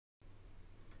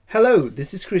Hello,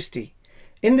 this is Christy.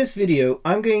 In this video,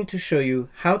 I'm going to show you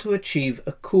how to achieve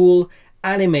a cool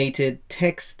animated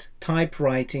text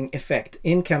typewriting effect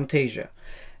in Camtasia.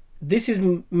 This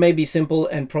is maybe simple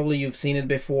and probably you've seen it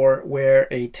before, where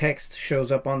a text shows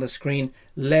up on the screen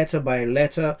letter by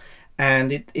letter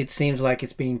and it seems like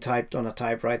it's being typed on a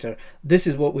typewriter. This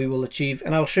is what we will achieve,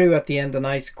 and I'll show you at the end a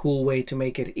nice cool way to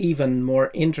make it even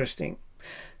more interesting.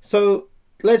 So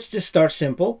let's just start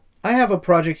simple. I have a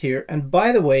project here, and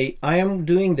by the way, I am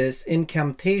doing this in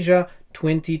Camtasia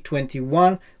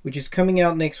 2021, which is coming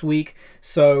out next week.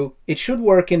 So it should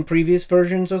work in previous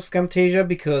versions of Camtasia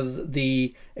because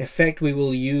the effect we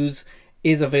will use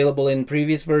is available in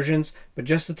previous versions. But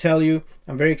just to tell you,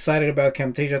 I'm very excited about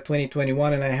Camtasia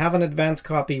 2021, and I have an advanced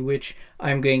copy which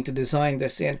I'm going to design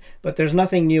this in. But there's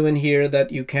nothing new in here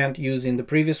that you can't use in the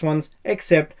previous ones,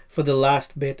 except for the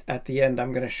last bit at the end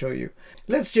I'm going to show you.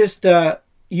 Let's just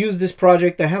use this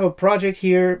project. I have a project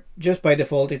here just by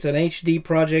default. It's an HD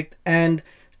project, and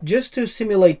just to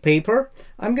simulate paper,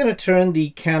 I'm going to turn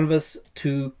the canvas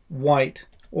to white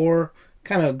or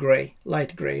kind of gray,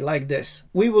 light gray, like this.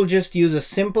 We will just use a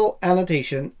simple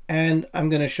annotation, and I'm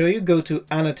going to show you. Go to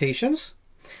annotations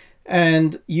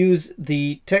and use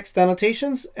the text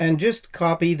annotations and just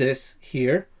copy this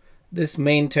here, this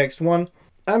main text one.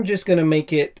 I'm just going to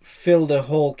make it fill the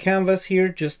whole canvas here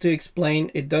just to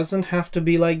explain it doesn't have to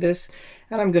be like this,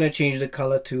 and I'm going to change the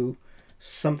color to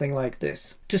something like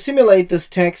this. To simulate this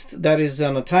text that is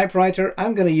on a typewriter,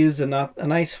 I'm going to use a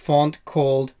nice font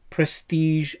called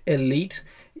Prestige Elite.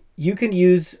 You can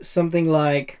use something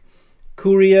like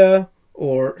Courier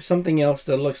or something else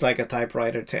that looks like a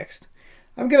typewriter text.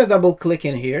 I'm going to double click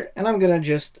in here, and I'm going to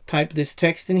just type this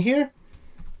text in here.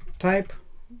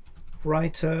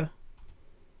 Typewriter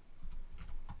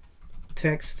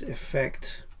text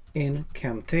effect in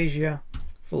Camtasia,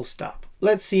 full stop.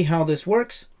 Let's see how this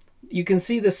works. You can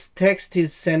see this text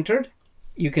is centered.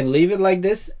 You can leave it like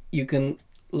this. You can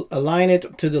align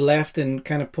it to the left and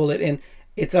kind of pull it in.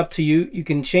 It's up to you. You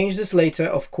can change this later,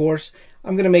 of course.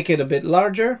 I'm going to make it a bit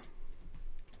larger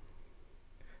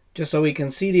just so we can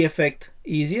see the effect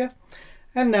easier.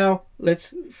 And now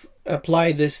let's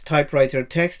apply this typewriter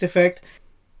text effect.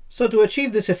 So to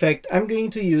achieve this effect, I'm going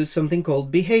to use something called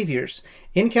behaviors.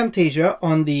 In Camtasia,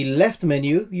 on the left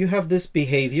menu, you have this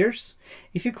behaviors.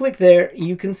 If you click there,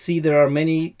 you can see there are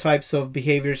many types of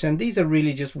behaviors, and these are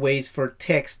really just ways for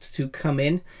text to come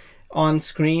in on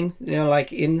screen, you know,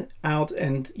 like in, out,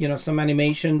 and you know, some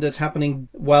animation that's happening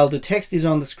while the text is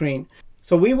on the screen.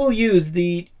 So we will use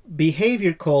the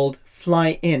behavior called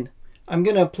fly in. I'm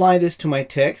going to apply this to my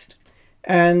text,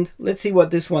 and let's see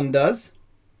what this one does.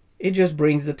 It just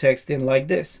brings the text in like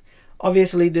this.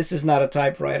 Obviously, this is not a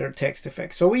typewriter text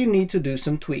effect, so we need to do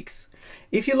some tweaks.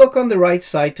 If you look on the right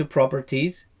side to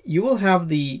properties, you will have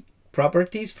the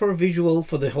properties for visual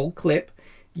for the whole clip.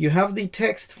 You have the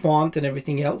text font and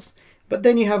everything else, but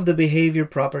then you have the behavior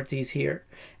properties here.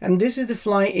 And this is the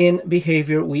fly in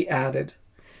behavior we added.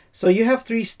 So you have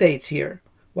three states here.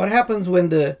 What happens when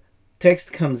the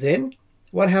text comes in?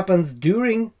 What happens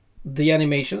during the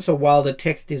animation, so while the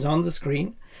text is on the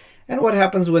screen? And what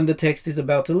happens when the text is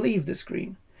about to leave the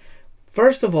screen?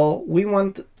 First of all, we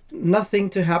want nothing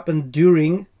to happen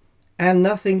during and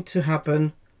nothing to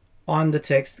happen on the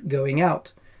text going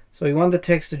out. So we want the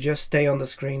text to just stay on the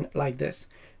screen like this.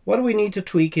 What we need to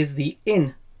tweak is the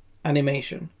in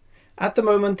animation. At the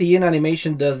moment, the in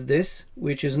animation does this,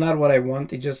 which is not what I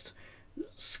want. It just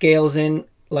scales in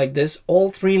like this, all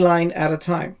 3 lines at a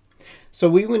time. So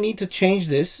we will need to change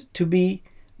this to be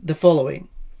the following.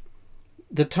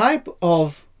 The type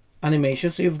of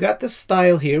animation, so you've got the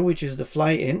style here, which is the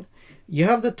fly in. You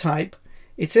have the type.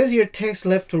 It says your text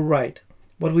left to right.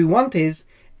 What we want is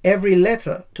every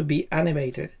letter to be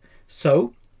animated.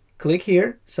 So click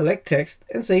here, select text,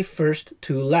 and say first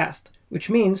to last, which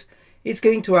means it's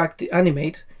going to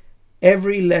animate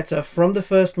every letter from the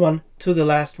first one to the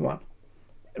last one,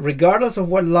 regardless of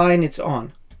what line it's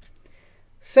on.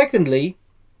 Secondly,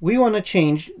 we want to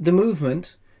change the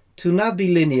movement to not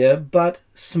be linear but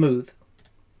smooth.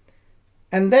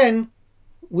 And then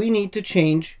we need to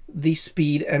change the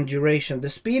speed and duration. The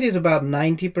speed is about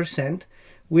 90%,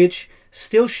 which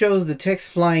still shows the text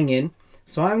flying in.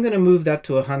 So I'm going to move that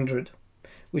to 100,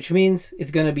 which means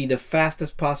it's going to be the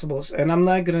fastest possible. And I'm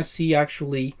not going to see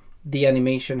actually the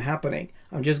animation happening.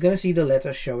 I'm just going to see the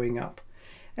letter showing up.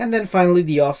 And then finally,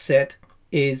 the offset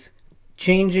is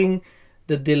changing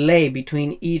the delay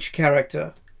between each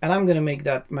character. And I'm going to make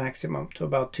that maximum to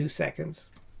about 2 seconds.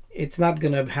 It's not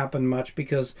going to happen much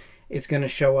because it's going to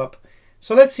show up.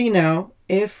 So let's see now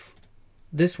if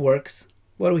this works,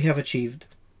 what we have achieved.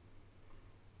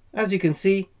 As you can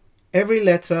see, every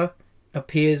letter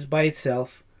appears by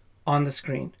itself on the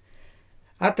screen.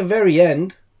 At the very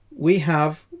end, we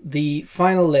have the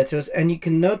final letters, and you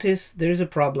can notice there's a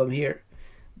problem here.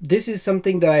 This is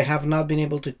something that I have not been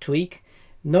able to tweak.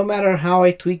 No matter how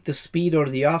I tweak the speed or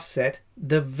the offset,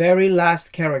 the very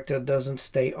last character doesn't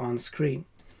stay on screen.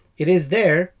 It is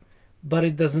there, but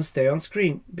it doesn't stay on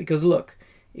screen, because look,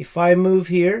 if I move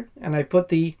here and I put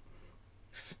the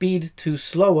speed to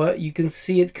slower, you can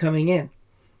see it coming in,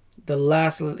 the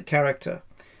last character.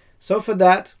 So for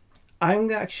that,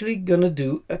 I'm actually gonna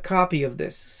do a copy of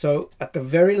this. So at the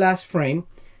very last frame,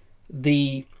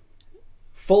 the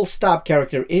full stop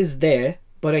character is there,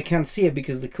 but I can't see it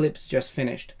because the clip's just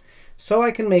finished. So I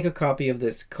can make a copy of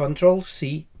this. Control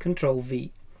C, Control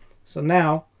V. So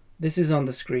now this is on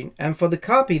the screen. And for the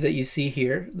copy that you see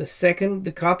here,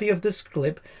 the copy of this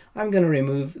clip, I'm going to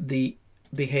remove the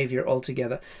behavior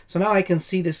altogether. So now I can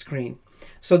see the screen.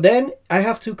 So then I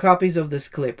have two copies of this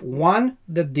clip. One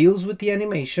that deals with the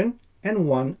animation and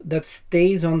one that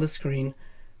stays on the screen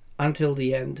until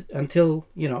the end, until,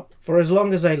 you know, for as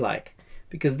long as I like,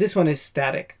 because this one is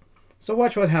static. So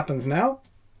watch what happens now.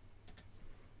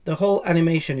 The whole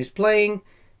animation is playing,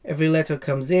 every letter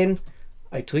comes in.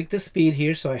 I tweak the speed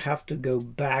here, so I have to go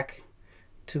back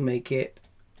to make it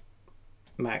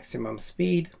maximum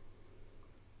speed.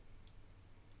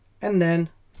 And then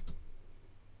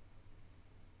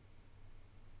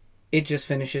it just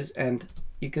finishes and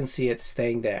you can see it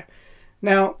staying there.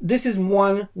 Now, this is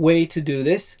one way to do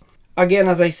this. Again,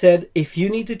 as I said, if you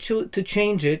need to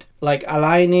change it, like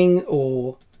aligning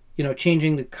or, you know,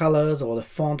 changing the colors or the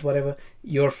font, whatever,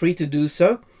 you're free to do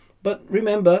so. But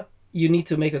remember, you need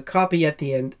to make a copy at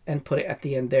the end and put it at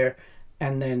the end there,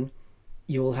 and then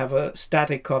you will have a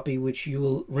static copy which you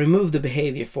will remove the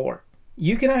behavior for.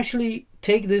 You can actually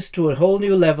take this to a whole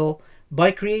new level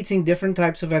by creating different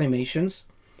types of animations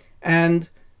and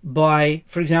by,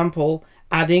 for example,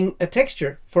 adding a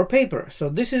texture for paper. So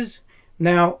this is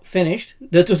now finished,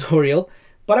 the tutorial,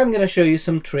 but I'm going to show you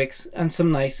some tricks and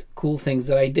some nice cool things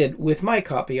that I did with my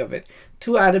copy of it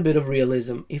to add a bit of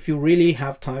realism if you really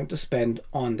have time to spend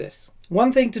on this.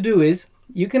 One thing to do is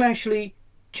you can actually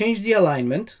change the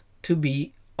alignment to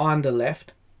be on the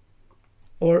left,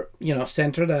 or, you know,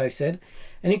 center that I said,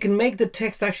 and you can make the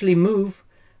text actually move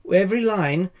every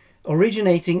line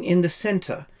originating in the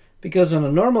center, because on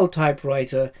a normal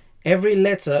typewriter every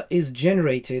letter is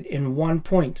generated in one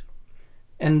point,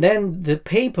 and then the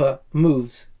paper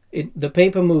moves. The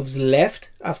paper moves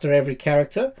left after every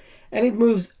character, and it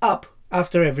moves up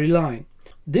after every line.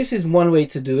 This is one way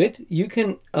to do it. You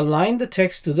can align the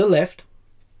text to the left.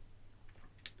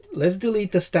 Let's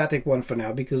delete the static one for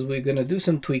now because we're going to do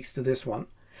some tweaks to this one.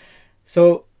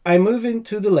 So I move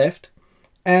into the left,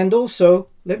 and also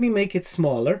let me make it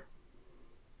smaller.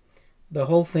 The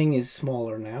whole thing is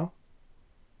smaller now,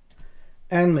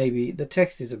 and maybe the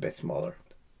text is a bit smaller.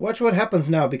 Watch what happens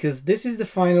now, because this is the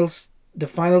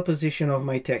final position of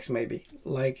my text, maybe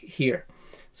like here.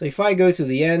 So if I go to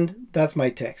the end, that's my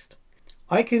text.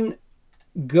 I can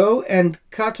go and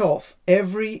cut off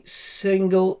every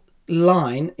single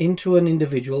line into an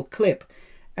individual clip,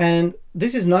 and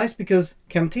this is nice because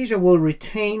Camtasia will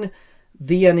retain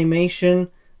the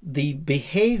animation, the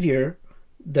behavior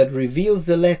that reveals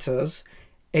the letters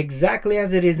exactly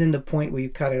as it is in the point where you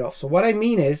cut it off. So what I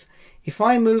mean is, if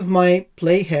I move my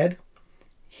playhead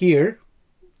here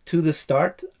to the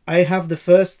start, I have the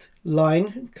first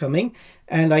line coming,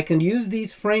 and I can use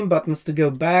these frame buttons to go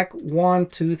back 1,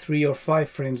 2, 3 or 5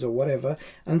 frames or whatever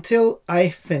until I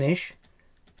finish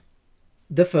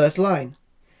the first line.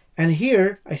 And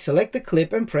here I select the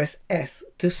clip and press S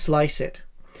to slice it.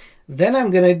 Then I'm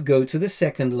going to go to the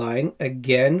second line,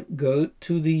 again go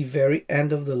to the very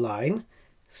end of the line,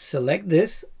 select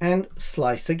this and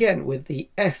slice again with the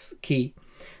S key.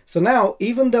 So now,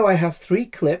 even though I have 3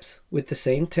 clips with the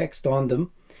same text on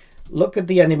them, look at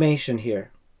the animation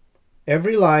here.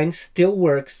 Every line still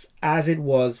works as it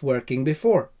was working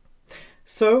before.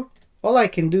 So all I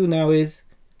can do now is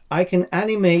I can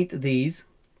animate these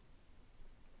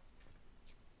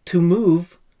to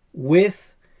move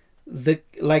with the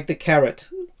caret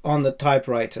on the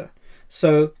typewriter.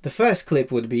 So the first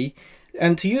clip would be,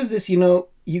 and to use this, you know,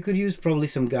 you could use probably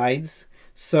some guides.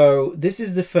 So this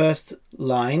is the first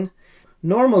line.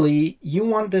 Normally you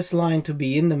want this line to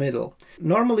be in the middle.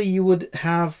 Normally you would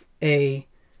have a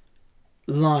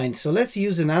line. So let's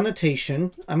use an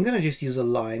annotation. I'm going to just use a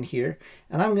line here,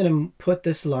 and I'm going to put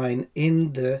this line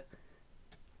in the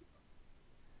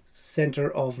center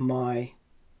of my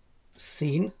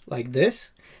scene like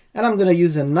this, and I'm going to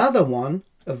use another one,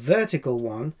 a vertical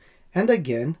one, and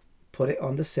again put it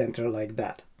on the center like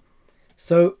that.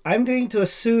 So I'm going to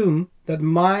assume that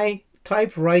my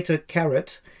typewriter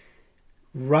caret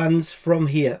runs from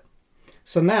here.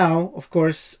 So now, of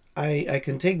course, I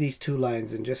can take these two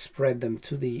lines and just spread them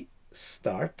to the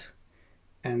start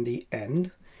and the end.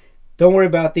 Don't worry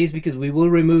about these because we will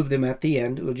remove them at the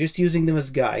end. We're just using them as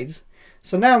guides.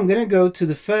 So now I'm going to go to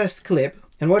the first clip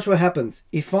and watch what happens.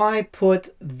 If I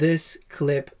put this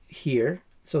clip here,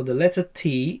 so the letter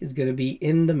T is going to be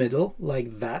in the middle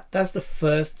like that. That's the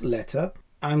first letter.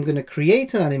 I'm going to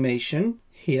create an animation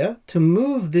here to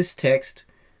move this text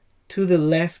to the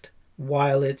left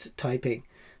while it's typing.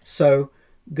 So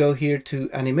go here to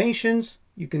animations.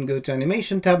 You can go to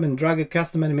animation tab and drag a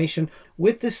custom animation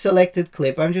with this selected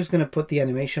clip. I'm just going to put the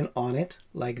animation on it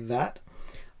like that.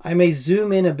 I may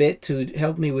zoom in a bit to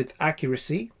help me with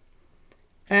accuracy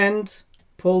and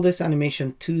pull this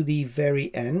animation to the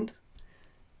very end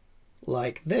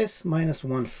like this,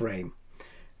 -1 frame.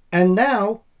 And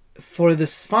now for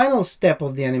this final step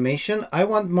of the animation, I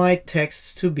want my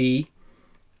text to be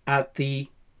at the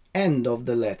end of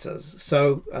the letters.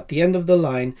 So at the end of the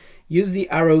line, use the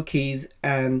arrow keys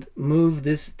and move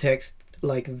this text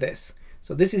like this.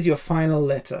 So this is your final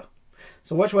letter.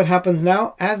 So watch what happens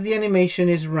now. As the animation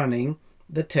is running,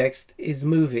 the text is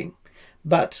moving.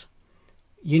 But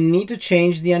you need to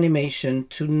change the animation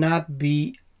to not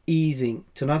be easing,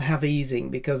 to not have easing,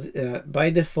 because by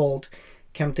default,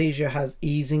 Camtasia has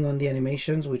easing on the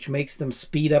animations, which makes them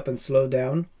speed up and slow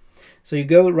down. So you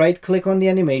go right click on the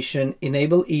animation,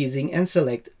 enable easing and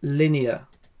select linear.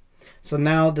 So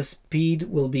now the speed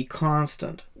will be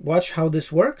constant. Watch how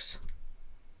this works.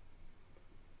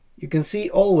 You can see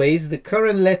always the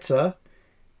current letter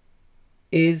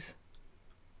is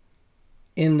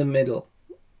in the middle,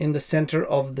 in the center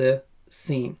of the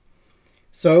scene.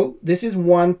 So this is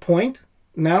 1 point.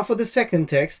 Now for the second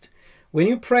text, when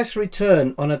you press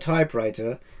return on a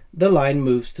typewriter, the line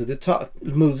moves to the top,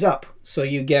 moves up. So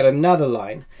you get another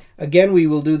line. Again, we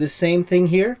will do the same thing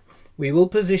here. We will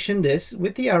position this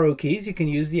with the arrow keys. You can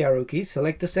use the arrow keys,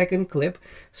 select the second clip,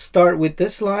 start with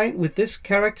this line, with this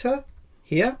character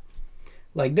here,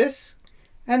 like this,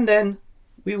 and then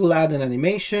we will add an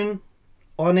animation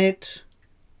on it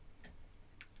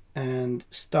and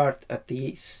start at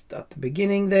the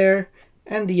beginning there,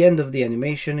 and the end of the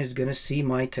animation is going to see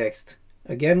my text.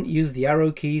 Again, use the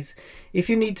arrow keys. If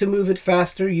you need to move it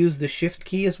faster, use the shift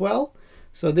key as well.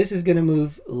 So this is going to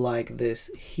move like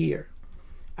this here.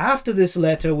 After this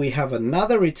letter, we have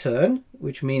another return,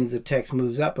 which means the text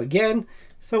moves up again.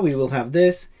 So we will have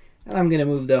this, and I'm going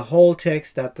to move the whole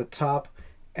text at the top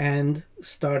and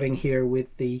starting here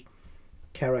with the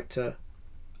character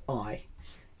I.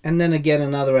 And then again,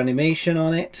 another animation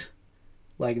on it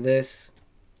like this.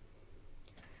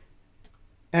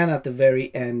 And at the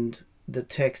very end, the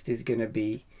text is going to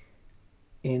be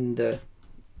in the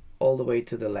all the way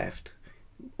to the left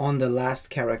on the last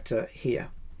character here.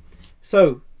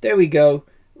 So there we go.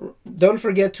 Don't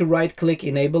forget to right click,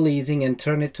 enable easing, and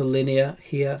turn it to linear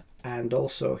here and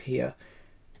also here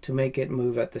to make it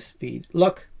move at the speed.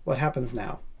 Look what happens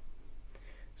now.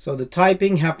 So the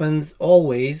typing happens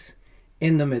always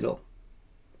in the middle,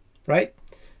 right?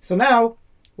 So now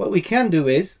what we can do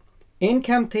is, in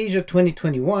Camtasia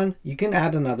 2021, you can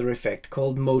add another effect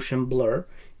called motion blur.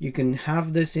 You can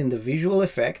have this in the visual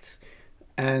effects,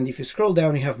 and if you scroll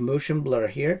down, you have motion blur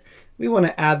here. We want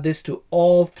to add this to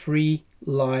all 3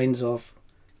 lines of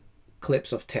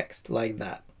clips of text like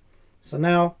that. So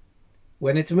now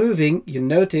when it's moving, you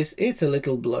notice it's a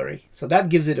little blurry. So that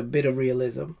gives it a bit of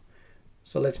realism.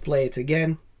 So let's play it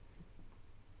again.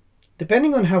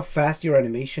 Depending on how fast your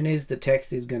animation is, the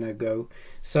text is going to go.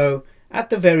 So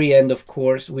at the very end, of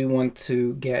course, we want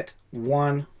to get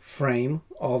 1 frame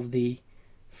of the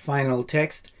final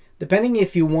text. Depending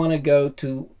if you want to go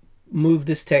to move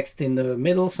this text in the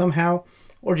middle somehow,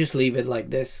 or just leave it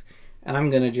like this. And I'm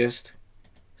going to just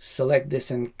select this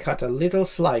and cut a little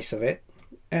slice of it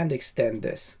and extend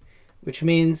this, which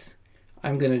means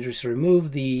I'm going to just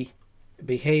remove the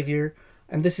behavior,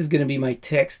 and this is going to be my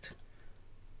text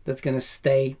that's going to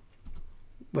stay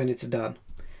when it's done.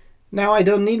 Now I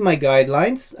don't need my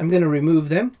guidelines. I'm going to remove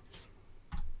them.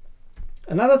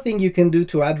 Another thing you can do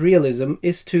to add realism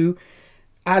is to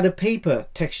add a paper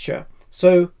texture.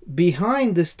 So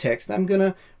behind this text, I'm going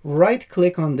to right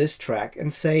click on this track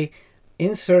and say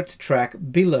insert track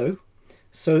below.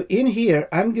 So in here,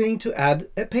 I'm going to add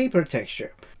a paper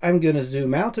texture. I'm going to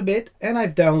zoom out a bit, and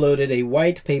I've downloaded a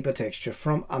white paper texture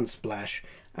from Unsplash.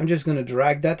 I'm just going to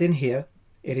drag that in here.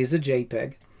 It is a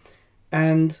JPEG,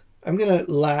 and I'm going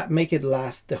to make it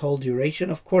last the whole duration.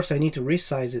 Of course, I need to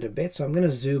resize it a bit, so I'm going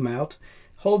to zoom out,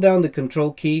 hold down the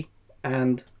control key,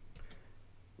 and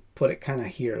put it kind of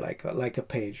here like a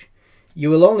page. You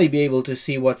will only be able to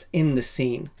see what's in the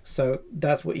scene. So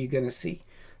that's what you're going to see.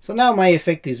 So now my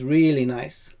effect is really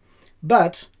nice.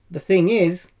 But the thing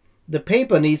is, the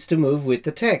paper needs to move with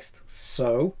the text.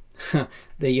 So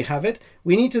there you have it.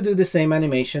 We need to do the same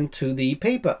animation to the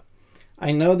paper.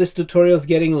 I know this tutorial is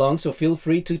getting long, so feel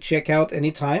free to check out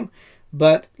anytime.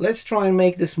 But let's try and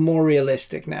make this more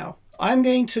realistic now. I'm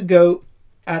going to go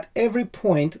at every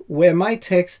point where my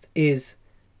text is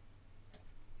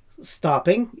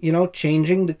stopping,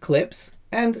 changing the clips,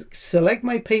 and select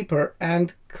my paper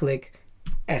and click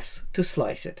S to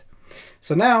slice it.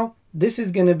 So now this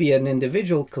is going to be an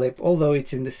individual clip, although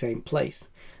it's in the same place.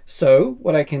 So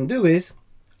what I can do is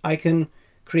I can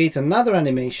create another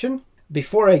animation.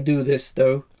 Before I do this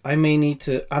though, I may need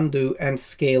to undo and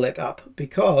scale it up,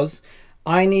 because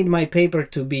I need my paper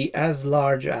to be as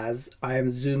large as I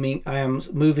am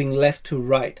moving left to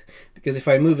right, because if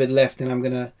I move it left, then I'm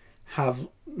gonna have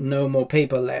no more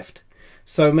paper left.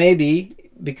 So maybe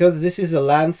because this is a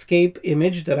landscape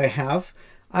image that I have,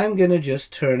 I'm gonna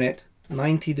just turn it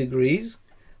 90 degrees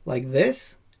like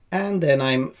this, and then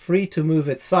I'm free to move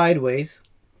it sideways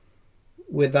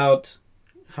without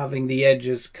having the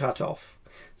edges cut off.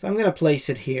 So I'm gonna place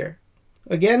it here.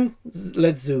 Again,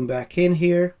 let's zoom back in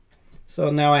here. So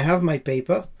now I have my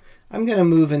paper. I'm gonna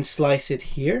move and slice it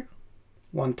here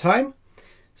one time.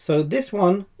 So this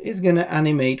one is gonna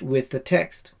animate with the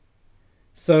text.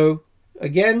 So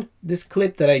again, this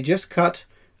clip that I just cut,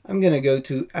 I'm gonna go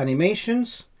to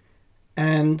animations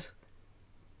and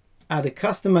add a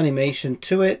custom animation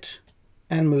to it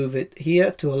and move it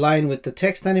here to align with the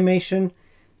text animation.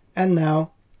 And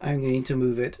now I'm going to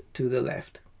move it to the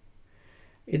left.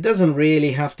 It doesn't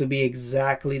really have to be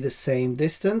exactly the same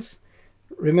distance.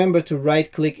 Remember to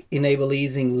right click, enable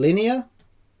easing linear.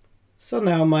 So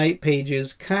now my page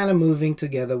is kind of moving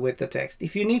together with the text.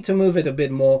 If you need to move it a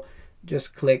bit more,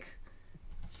 just click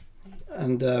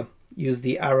and use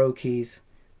the arrow keys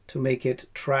to make it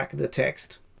track the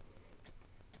text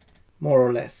more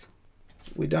or less.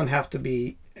 We don't have to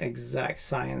be exact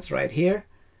science right here,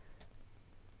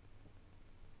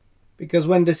 because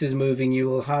when this is moving you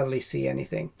will hardly see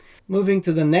anything. Moving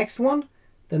to the next one,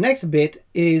 the next bit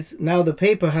is now the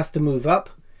paper has to move up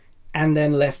and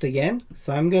then left again.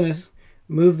 So I'm gonna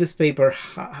move this paper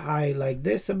high like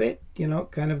this a bit,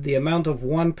 kind of the amount of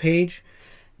one page.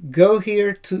 Go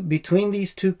here to between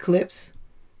these two clips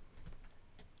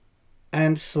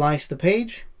and slice the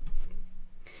page.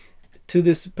 To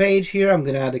this page here, I'm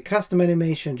gonna add a custom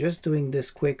animation, just doing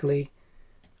this quickly.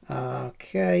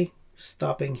 Okay,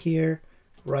 stopping here,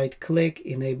 right click,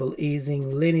 enable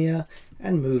easing linear,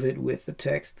 and move it with the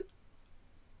text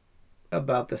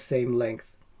about the same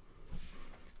length.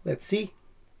 Let's see.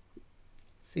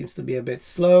 Seems to be a bit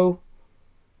slow.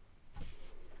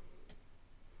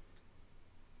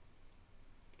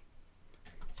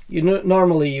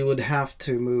 Normally you would have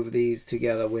to move these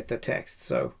together with the text,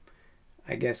 so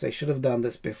I guess I should have done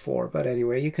this before, but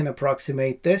anyway, you can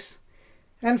approximate this.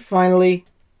 And finally,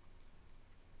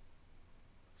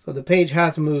 so the page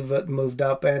has moved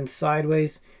up and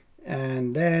sideways,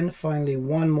 and then finally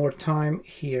one more time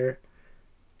here,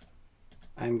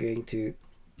 I'm going to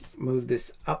move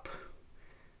this up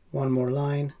one more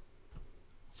line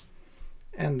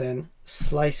and then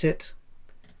slice it.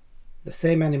 The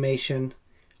same animation.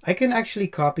 I can actually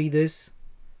copy this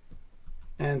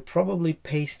and probably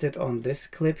paste it on this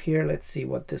clip here. Let's see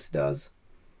what this does.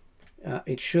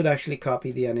 It should actually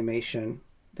copy the animation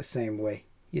the same way.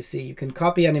 You see, you can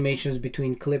copy animations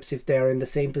between clips if they are in the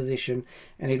same position,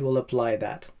 and it will apply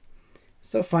that.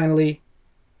 So finally,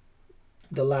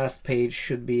 the last page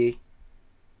should be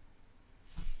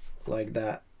like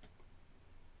that.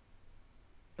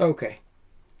 Okay,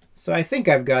 so I think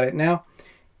I've got it now.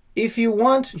 If you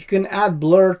want, you can add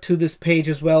blur to this page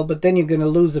as well, but then you're going to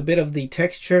lose a bit of the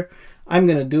texture. I'm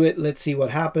going to do it. Let's see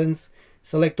what happens.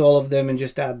 Select all of them and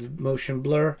just add motion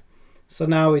blur. So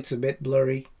now it's a bit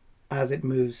blurry as it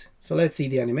moves. So let's see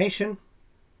the animation.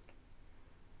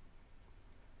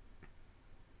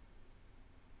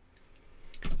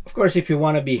 Of course, if you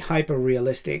want to be hyper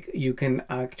realistic, you can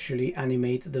actually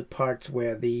animate the parts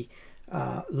where the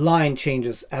line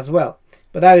changes as well.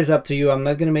 But that is up to you. I'm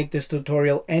not going to make this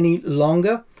tutorial any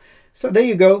longer. So there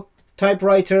you go.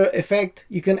 Typewriter effect.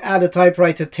 You can add a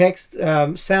typewriter text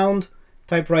sound.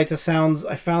 Typewriter sounds.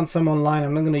 I found some online.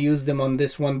 I'm not going to use them on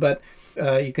this one, but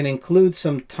you can include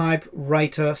some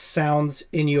typewriter sounds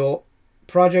in your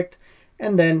project,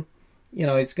 and then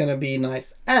it's going to be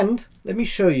nice. And let me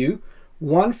show you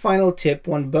one final tip,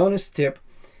 one bonus tip.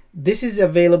 This is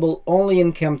available only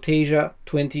in Camtasia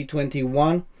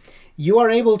 2021. you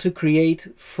are able to create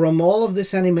from all of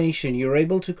this animation, you're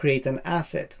able to create an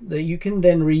asset that you can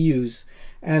then reuse.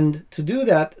 And to do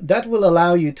that, that will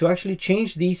allow you to actually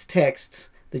change these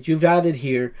texts that you've added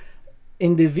here,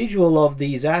 individual of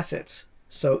these assets.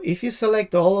 So if you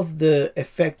select all of the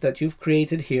effect that you've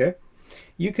created here,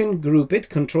 you can group it,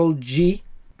 Control G.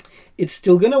 It's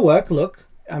still gonna work. Look,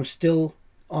 I'm still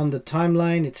on the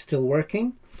timeline, it's still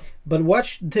working. But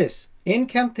watch this. In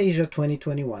Camtasia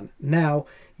 2021, now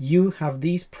you have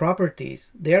these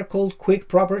properties. They are called quick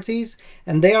properties,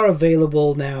 and they are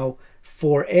available now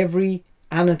for every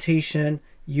annotation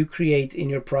you create in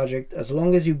your project. As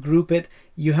long as you group it,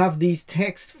 you have these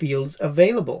text fields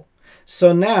available.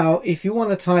 So now if you want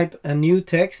to type a new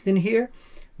text in here,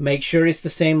 make sure it's the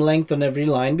same length on every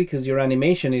line, because your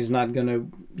animation is not going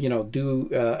to, you know, do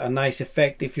a nice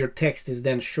effect if your text is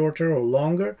then shorter or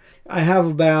longer. I have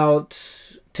about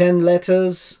 10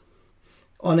 letters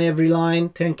on every line,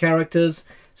 10 characters.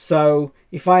 So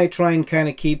if I try and kind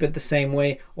of keep it the same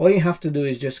way, all you have to do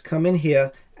is just come in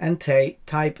here and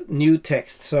type new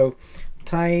text. So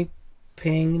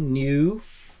typing new,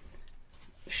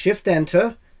 Shift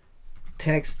Enter,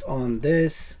 text on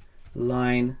this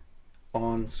line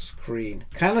on screen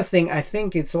kind of thing. I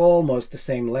think it's almost the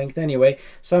same length anyway.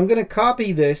 So I'm going to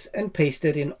copy this and paste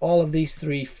it in all of these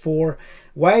 4.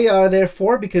 Why are there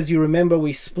 4? Because you remember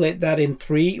we split that in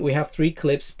 3. We have 3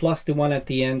 clips plus the one at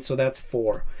the end, so that's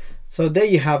 4. So there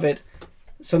you have it.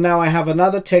 So now I have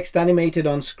another text animated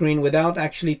on screen without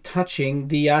actually touching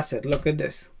the asset. Look at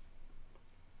this.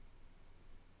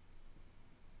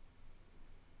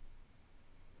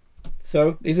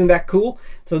 So isn't that cool?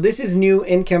 So this is new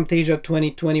in Camtasia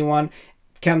 2021.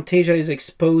 Camtasia is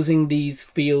exposing these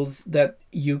fields that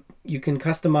you can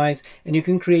customize, and you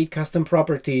can create custom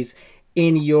properties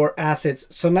in your assets.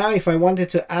 So now if I wanted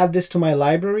to add this to my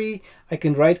library, I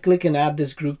can right click and add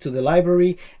this group to the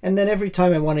library, and then every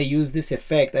time I want to use this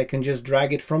effect, I can just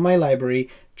drag it from my library,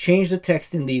 change the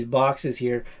text in these boxes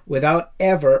here without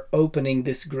ever opening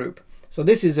this group. So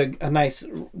this is a nice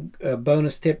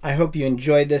bonus tip. I hope you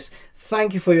enjoyed this.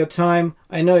 Thank you for your time.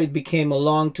 I know it became a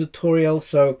long tutorial,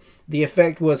 so the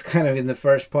effect was kind of in the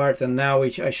first part, and now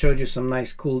I showed you some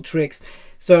nice cool tricks.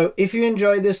 So if you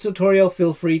enjoyed this tutorial,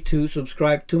 feel free to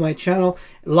subscribe to my channel,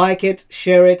 like it,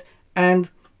 share it, and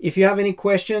if you have any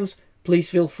questions, please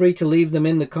feel free to leave them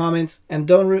in the comments. And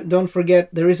don't forget,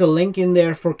 there is a link in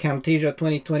there for Camtasia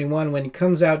 2021. When it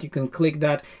comes out, you can click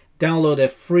that, download a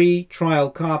free trial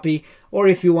copy, or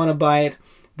if you want to buy it,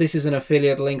 this is an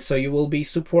affiliate link, so you will be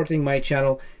supporting my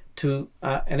channel to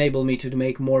enable me to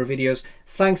make more videos.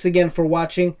 Thanks again for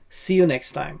watching. See you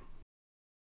next time.